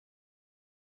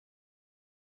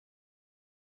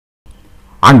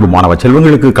அன்பு மாணவ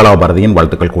செல்வங்களுக்கு கலாபாரதியின்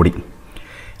வாழ்த்துக்கள் கூடி.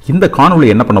 இந்த காணொளி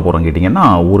என்ன பண்ண போகிறோம் கேட்டிங்கன்னா,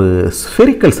 ஒரு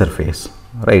ஸ்பெரிக்கல் சர்ஃபேஸ்,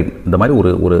 ரைட், இந்த மாதிரி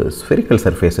ஒரு ஸ்பெரிக்கல்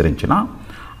சர்ஃபேஸ் இருந்துச்சுன்னா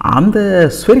அந்த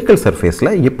ஸ்பெரிக்கல்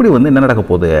சர்ஃபேஸில் எப்படி என்ன நடக்க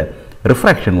போகுது,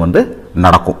 ரிஃப்ராக்ஷன்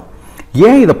நடக்கும்.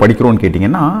 ஏன் இதை படிக்கிறோன்னு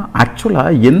கேட்டிங்கன்னா,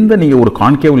 ஆக்சுவலாக எந்த நீங்கள் ஒரு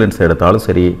கான்கேவ் லென்ஸ் எடுத்தாலும்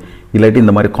சரி, இல்லாட்டி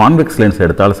இந்த மாதிரி கான்வெக்ஸ் லென்ஸ்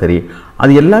எடுத்தாலும் சரி,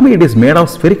 அது எல்லாமே it is made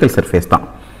of spherical surface தான்.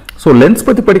 ஸோ லென்ஸ்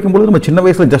பற்றி படிக்கும்போது நம்ம சின்ன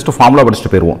வயசில் ஜஸ்ட் ஃபார்முலா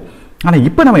படிச்சுட்டு போயிடுவோம். ஆனால்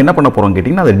இப்போ நம்ம என்ன பண்ண போகிறோம்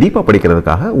கேட்டிங்கன்னா, அதை டீப்பாக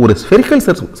படிக்கிறதுக்காக ஒரு ஸ்பெரிக்கல்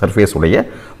சர்ஃபேஸ் உடைய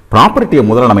ப்ராப்பர்ட்டியை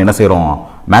முதல்ல நம்ம என்ன செய்கிறோம்,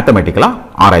 மேத்தமெட்டிக்கலாக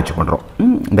ஆராய்ச்சி பண்ணுறோம்.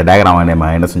 இந்த டயக்ராமை நம்ம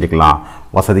என்ன செஞ்சுக்கலாம்,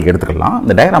 வசதிக்கு எடுத்துக்கலாம்.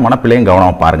 இந்த டயக்ராமான பிள்ளைங்க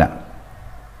கவனமாக பாருங்கள்.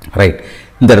 ரைட்,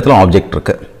 இந்த இடத்துல ஆப்ஜெக்ட்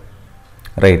இருக்குது.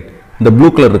 ரைட், இந்த ப்ளூ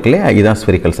கலர் இருக்குல்ல, இதுதான்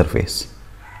spherical surface.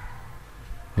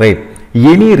 Right,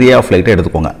 any ray of லைட்டை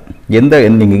எடுத்துக்கோங்க.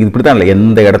 நீங்கள் இப்படி தான் இல்லை,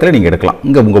 எந்த இடத்துல நீங்கள் எடுக்கலாம்.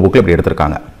 இங்கே உங்கள் புக்கில் இப்படி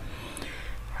எடுத்திருக்காங்க.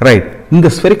 ரைட், இந்த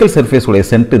ஸ்பெரிக்கல் சர்ஃபேஸ் உடைய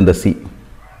சென்டர் இந்த சி.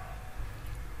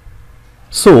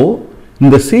 ஸோ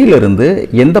இந்த சியிலிருந்து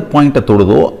எந்த பாயிண்ட்டை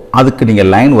தொடுதோ அதுக்கு நீங்கள்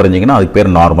லைன் வரைஞ்சிங்கன்னா அதுக்கு பேர்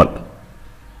நார்மல்.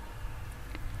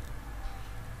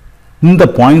 இந்த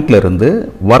பாயிண்ட்ல இருந்து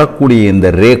வரக்கூடிய இந்த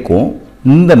ரேக்கும்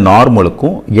இந்த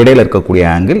நார்மலுக்கும் இடையில இருக்கக்கூடிய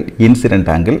ஆங்கிள்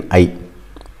இன்சிடென்ட் ஆங்கிள் ஐ.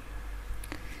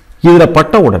 இதில்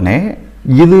பட்ட உடனே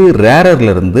இது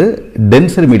ரேரர்ல இருந்து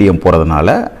டென்சர் மீடியம் போகிறதுனால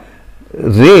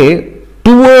ரே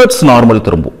டுவர்ட்ஸ் நார்மல்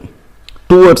திரும்பும்.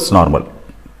 Towards normal.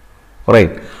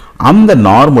 ரைட், அந்த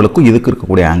நார்மலுக்கும் இதுக்கு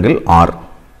இருக்கக்கூடிய angle R.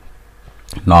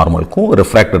 நார்மலுக்கும்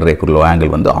refracted ரேக்குள்ள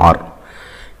angle R.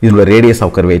 இதோட ரேடியஸ்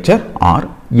ஆஃப் கர்வேச்சர் ஆர்.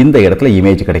 இந்த இடத்துல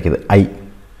இமேஜ் கிடைக்குது ஐ.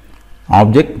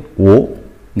 ஆப்ஜெக்ட் ஓ,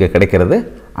 இங்கே கிடைக்கிறது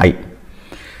ஐ.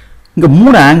 இங்கே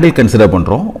 3 ஆங்கிள் கன்சிடர்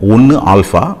பண்ணுறோம். ஒன்று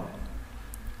ஆல்ஃபா,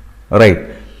 ரைட்,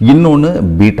 இன்னொன்று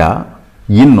பீட்டா,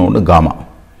 இன்னொன்று காமா.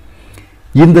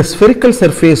 இந்த ஸ்பெரிக்கல்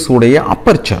சர்ஃபேஸ் உடைய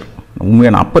அப்பர்ச்சர்,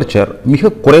 உண்மையான அப்பர்ச்சர் மிக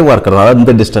குறைவாக இருக்கிறதுனால,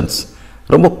 இந்த டிஸ்டன்ஸ்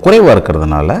ரொம்ப குறைவாக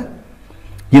இருக்கிறதுனால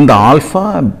இந்த ஆல்ஃபா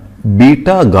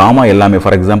பீட்டா காமா எல்லாமே,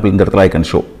 ஃபார் எக்ஸாம்பிள் இந்த இடத்துல ஐ கேன்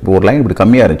ஷோ, இப்போ ஒரு லைன் இப்படி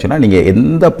கம்மியாக இருந்துச்சுன்னா நீங்கள்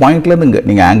எந்த பாயிண்ட்லேருந்து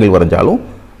நீங்கள் ஆங்கிள் வரைஞ்சாலும்,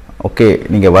 ஓகே,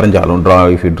 நீங்கள் வரைஞ்சாலும்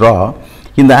இஃப் யூ ட்ரா,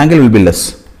 இந்த ஆங்கிள் வில் பி லெஸ்.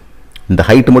 இந்த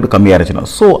ஹைட்டு மட்டும் கம்மியாக இருந்துச்சுன்னா.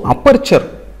 ஸோ அப்பர்ச்சர்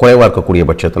குறைவாக இருக்கக்கூடிய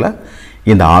பட்சத்தில்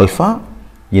இந்த ஆல்ஃபா,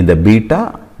 இந்த பீட்டா,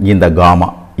 இந்த காமா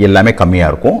எல்லாமே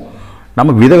கம்மியாக இருக்கும்.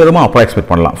 நம்ம விதவிதமாக அப்ராக்சிமேட்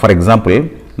பண்ணலாம். ஃபார் எக்ஸாம்பிள்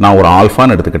நான் ஒரு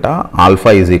ஆல்ஃபான்னு எடுத்துக்கிட்டால்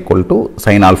alpha is equal to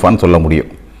sign ஆல்ஃபான்னு சொல்ல முடியும்.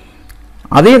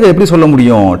 அதே இதை எப்படி சொல்ல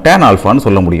முடியும், டேன் ஆல்ஃபான்னு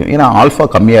சொல்ல முடியும். ஏன்னா ஆல்ஃபா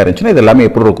கம்மியாக இருந்துச்சுன்னா இது எல்லாமே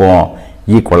எப்படி இருக்கும்,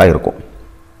 ஈக்குவலாக இருக்கும்.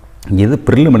 இது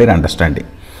ப்ரிலிமினரி அண்டர்ஸ்டாண்டிங்.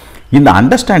 இந்த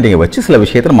அண்டர்ஸ்டாண்டிங்கை வச்சு சில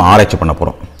விஷயத்தை நம்ம ஆராய்ச்சி பண்ண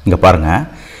போகிறோம். இங்கே பாருங்கள்,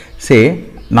 சே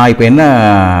நான் இப்போ என்ன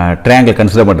ட்ரையாங்கிள்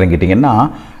கன்சிடர் பண்ணுறேன்னு கேட்டிங்கன்னா,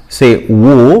 சே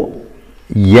ஓ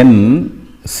என்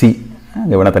சி,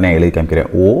 இங்கே வேணா தனியாக எழுதி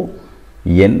காமிக்கிறேன். ஓ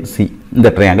என் சி, இந்த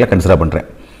ட்ரையாங்கிளை கன்சிடர் பண்ணுறேன்.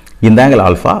 இந்த ஆங்கிள்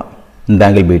ஆல்ஃபா, இந்த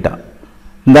ஆங்கிள் பீட்டா.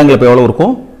 இந்த ஆங்கிள் இப்போ எவ்வளோ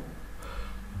இருக்கும்,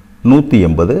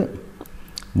 180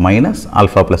 மைனஸ்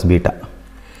ஆல்ஃபா ப்ளஸ் பீட்டா.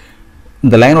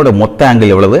 இந்த லைனோட மொத்த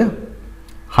ஆங்கிள் எவ்வளவு,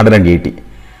 180.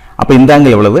 அப்போ இந்த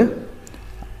ஆங்கிள் எவ்வளவு,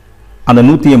 அந்த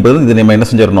 180 இது நம்ம என்ன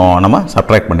செஞ்சிடணும், நம்ம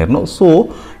சப்ட்ராக்ட் பண்ணிடணும். ஸோ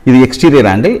இது exterior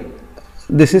angle,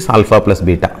 this is alpha plus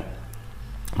beta.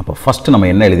 அப்போ ஃபஸ்ட்டு நம்ம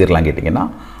என்ன எழுதிடலாம் கேட்டிங்கன்னா,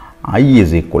 I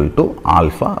is equal to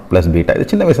alpha plus beta. இது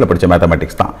சின்ன வயசில் படித்த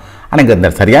மேத்தமெட்டிக்ஸ் தான். ஆனால் இங்கே இந்த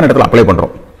சரியான இடத்துல அப்ளை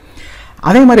பண்ணுறோம்.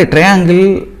 அதே மாதிரி ட்ரையாங்கிள்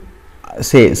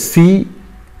சே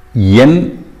CNI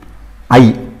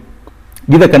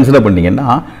இதை கன்சிடர் பண்ணிங்கன்னா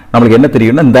நம்மளுக்கு என்ன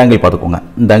தெரியும்னா, இந்த ஆங்கிள் பார்த்துக்கோங்க,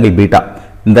 இந்த ஆங்கிள் பீட்டா,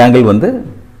 இந்த angle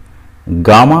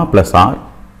gamma plus R.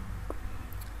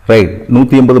 Right,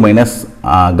 180 minus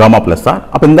gamma plus R.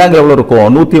 அப்போ இந்த ஆங்கிள் எவ்வளோ இருக்கும்,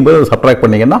 180 சப்ட்ராக்ட்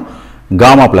பண்ணிங்கன்னா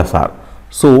gamma plus R.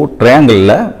 So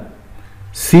ட்ரையாங்கிளில்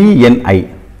CNI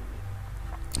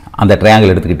அந்த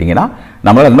ட்ரையாங்கிள் எடுத்துக்கிட்டிங்கன்னா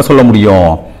நம்மளால் என்ன சொல்ல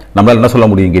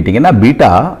முடியும் கேட்டிங்கன்னா,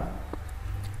 beta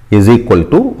is equal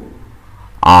to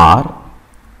R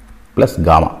plus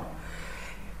gamma.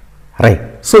 Right,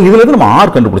 so இதில் நம்ம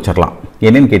ஆர் கண்டுபிடிச்சிடலாம்.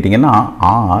 என்னன்னு கேட்டிங்கன்னா,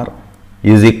 R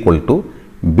is equal to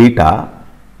beta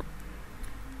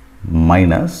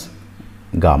minus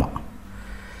gamma.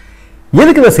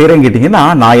 எதுக்கு இதை செய்கிறேன்னு கேட்டிங்கன்னா,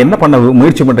 நான் என்ன பண்ண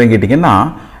முயற்சி பண்ணுறேன்னு கேட்டிங்கன்னா,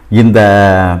 இந்த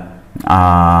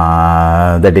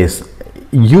that is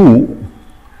u,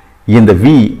 இந்த v,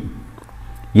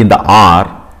 இந்த r,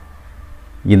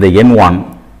 இந்த n1,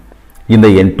 இந்த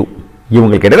n2,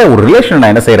 இவங்களுக்கு இடையில ஒரு ரிலேஷன்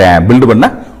நான் என்ன செய்கிறேன், பில்டு பண்ண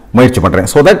முயற்சி பண்ணுறேன்.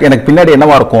 ஸோ தட் எனக்கு பின்னாடி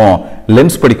என்னவா இருக்கும்,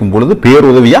 லென்ஸ் படிக்கும் பொழுது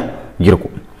பேருதவியாக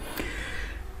இருக்கும்.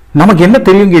 நமக்கு என்ன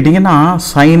தெரியும் கேட்டிங்கன்னா,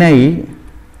 sin I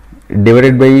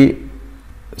divided by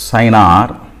sin r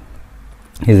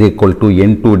is equal to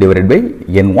n2 divided by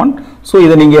n1. So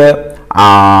இதை நீங்கள்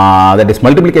that is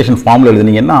multiplication formula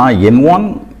எழுதுனீங்கன்னா, n1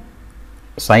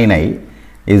 sin I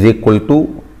is equal to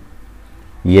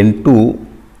n2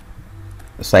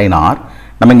 sin r.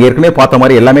 நம்ம இங்கே ஏற்கனவே பார்த்த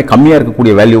மாதிரி எல்லாமே கம்மியாக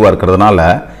இருக்கக்கூடிய வேல்யூவாக இருக்கிறதுனால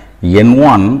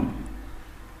n1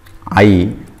 I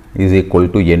is equal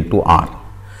to n2 R.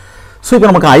 So இப்போ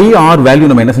நமக்கு IR வேல்யூ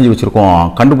நம்ம என்ன செஞ்சு வச்சுருக்கோம்,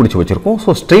 கண்டுபிடிச்சி வச்சுருக்கோம். ஸோ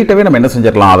ஸ்ட்ரெயிட்டாகவே நம்ம என்ன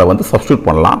செஞ்சிடலாம், அதை வந்து சப்ஸ்டியூட்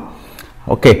பண்ணலாம்.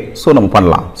 ஓகே, ஸோ நம்ம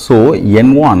பண்ணலாம். So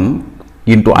n1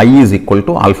 into I is equal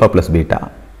to alpha plus beta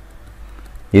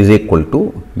is equal to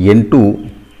n2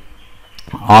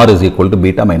 R is equal to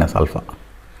beta minus alpha,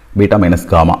 beta minus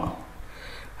gamma.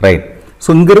 Right. So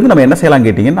இங்கிருந்து நம்ம என்ன செய்யலாம்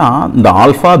கேட்டிங்கன்னா, இந்த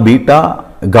ஆல்ஃபா பீட்டா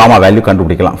காமா வேல்யூ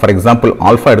கண்டுபிடிக்கலாம். For example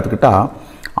alpha எடுத்துக்கிட்டால்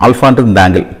ஆல்ஃபான்றது இந்த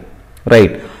angle.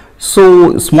 Right. So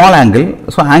small angle.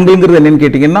 So ஆங்கிள்ங்கிறது என்னென்னு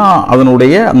கேட்டிங்கன்னா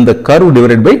அதனுடைய அந்த கர்வ்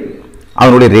டிவைடட் பை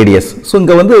அதனுடைய ரேடியஸ். ஸோ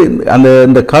இங்கே வந்து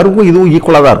இந்த கர்வும் இதுவும்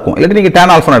ஈக்குவலாக தான் இருக்கும். இல்லாட்டி நீங்கள்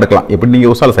டேன் ஆல்ஃபான்னு எடுக்கலாம், எப்படி நீங்கள்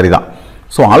யோசிச்சாலும் சரிதான்.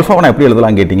 ஸோ ஆல்ஃபாவை நான் எப்படி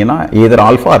எழுதலாம் கேட்டிங்கன்னா, எதர்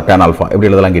ஆல்ஃபா ஆர் டேன் ஆல்ஃபா எப்படி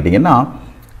எழுதலாம் கேட்டிங்கன்னா,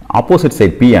 opposite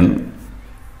side Pn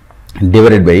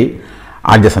divided by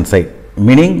adjacent side,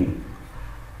 meaning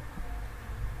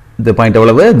the point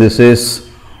எவ்வளவு, this is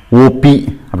OP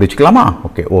அப்படி வச்சுக்கலாமா.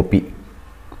 Okay, OP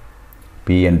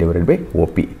Pn divided by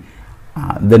OP.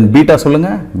 Then beta சொல்லுங்க,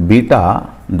 beta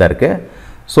இந்த இருக்கு.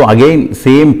 So again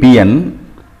same Pn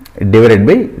divided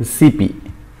by Cp,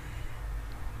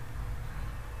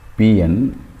 Pn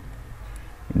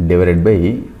divided by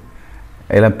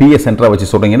எல்லாம் PS சென்டரா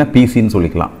வச்சு சொல்றீங்கன்னா PC ன்னு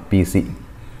சொல்லிக்கலாம், PC.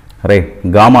 ரைட்.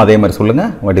 காமா அதே மாதிரி சொல்லுங்க.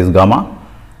 what is gamma?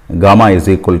 Gamma is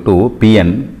equal to Pn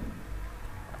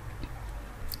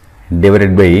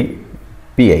divided by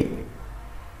Pi,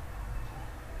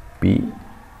 Pi.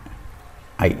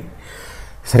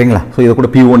 சரிங்களா. ஸோ இதை கூட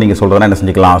P1 நீங்கள் சொல்கிறதுனா என்ன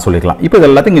செஞ்சுக்கலாம், சொல்லிக்கலாம். இப்போ இது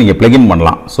எல்லாத்தையும் நீங்கள் பிளக்இன்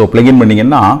பண்ணலாம். ஸோ பிளக்இன்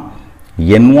பண்ணிங்கன்னா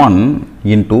n1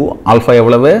 இன்ட்டு ஆல்ஃபா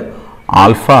எவ்வளவு,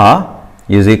 alpha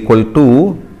is equal to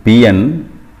Pn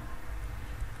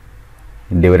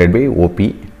divided by OP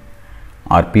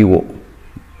R PO,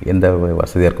 எந்த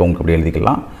வசதியாக இருக்கோ உங்களுக்கு அப்படி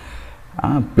எழுதிக்கலாம்.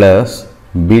 Plus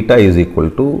beta is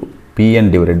equal to Pn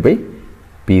divided by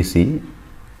PC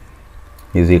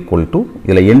is equal to,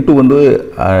 இதில் n2 வந்து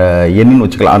என்னன்னு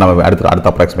வச்சுக்கலாம். நம்ம அடுத்த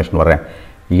அப்ராக்சிமேஷன் வரேன்.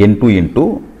 n2 into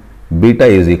beta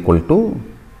is equal to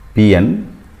Pn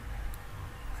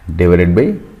divided by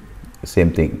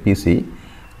same thing PC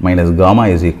minus gamma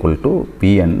is equal to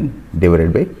Pn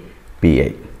divided by Pi.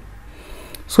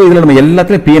 So இதில் நம்ம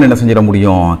எல்லாத்துலேயும் Pn என்ன செஞ்சிட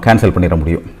முடியும், கேன்சல் பண்ணிட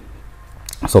முடியும்.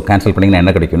 ஸோ கேன்சல் பண்ணிங்கன்னா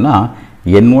என்ன கிடைக்கும்னா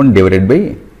n1 divided by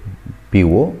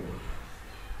PO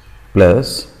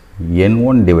plus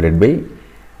n1 divided by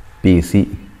PC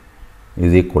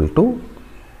is equal to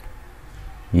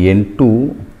n2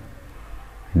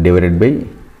 divided by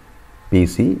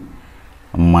PC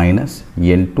minus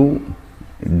n2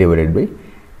 divided by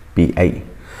Pi.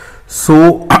 So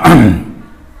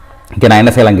இங்கே நான்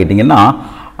என்ன செய்யலாம் கேட்டிங்கன்னா,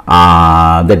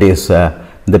 that is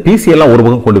இந்த PC எல்லாம் ஒரு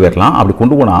பக்கம் கொண்டு வரலாம். அப்படி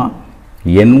கொண்டு போனால்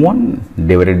n1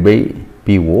 divided by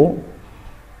PO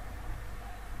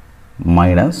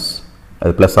minus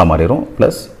அது ப்ளஸ்ஸாக மாறிடும்,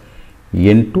 plus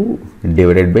n2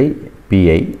 divided by Pi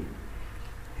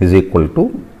is equal to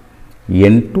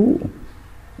n2,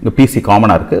 இங்கே PC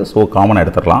காமனாக இருக்குது. ஸோ காமனாக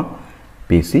எடுத்துடலாம்.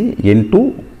 PC n2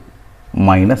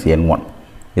 மைனஸ் n1,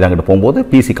 இது அங்கிட்டு போகும்போது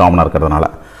PC காமனாக இருக்கிறதுனால.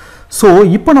 ஸோ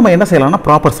இப்போ நம்ம என்ன செய்யலாம்னா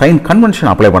ப்ராப்பர் சைன்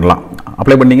கன்வென்ஷன் அப்ளை பண்ணலாம்.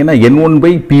 அப்ளை பண்ணிங்கன்னா n1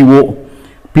 பை PO,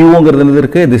 POங்கிறது என்னது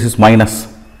இருக்குது, திஸ் இஸ் மைனஸ்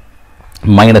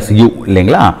U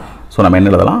இல்லைங்களா. ஸோ நம்ம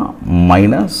என்ன எழுதலாம்,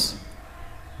 minus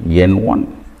n1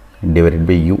 divided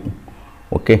by U,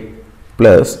 okay,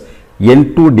 plus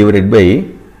n2 divided by,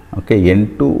 okay,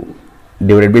 n2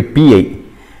 divided by Pi.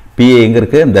 Pi எங்க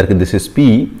இருக்கு, இந்த இருக்கு, this is P,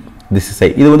 this is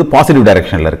I. இது வந்து பாசிட்டிவ்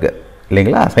டைரக்ஷனில் இருக்கு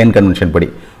இல்லைங்களா சைன் கன்வென்ஷன் படி.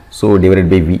 So divided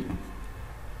by V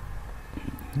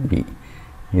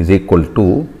is equal to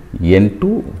n2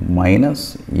 minus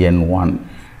n1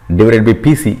 divided by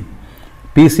PC.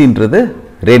 PCன்றது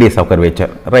radius of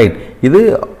curvature, right? இது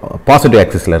பாசிட்டிவ்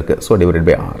ஆக்சிஸில் இருக்குது. So divided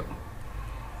by R.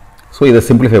 So இதை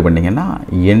simplify பண்ணிங்கன்னா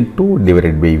n2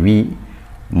 divided by V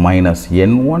minus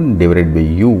n1 divided by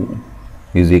U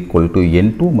is equal to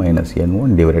n2 minus n1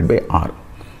 divided by R.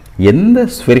 எந்த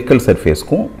spherical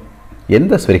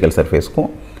சர்ஃபேஸ்க்கும்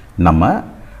நம்ம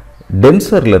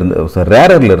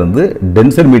ரேரர்லேருந்து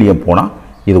tensor medium போனால்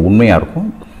இது உண்மையாக இருக்கும்.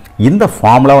 இந்த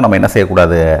ஃபார்முலாவை நம்ம என்ன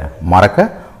செய்யக்கூடாது,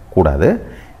 மறக்கக்கூடாது.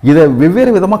 இதை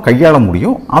வெவ்வேறு விதமாக கையாள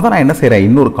முடியும். அதை நான் என்ன செய்கிறேன்,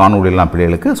 இன்னொரு காணொலியெல்லாம்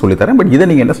பிள்ளைகளுக்கு சொல்லித்தரேன். பட் இதை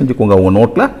நீங்கள் என்ன செஞ்சுக்கோங்க, உங்கள்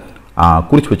நோட்டில்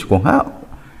குறித்து வச்சுக்கோங்க.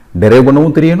 டெரைவ்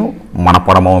பண்ணவும் தெரியணும்,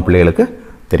 மனப்பாடமாகவும் பிள்ளைகளுக்கு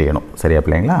தெரியணும். சரியா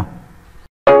பிள்ளைங்களா?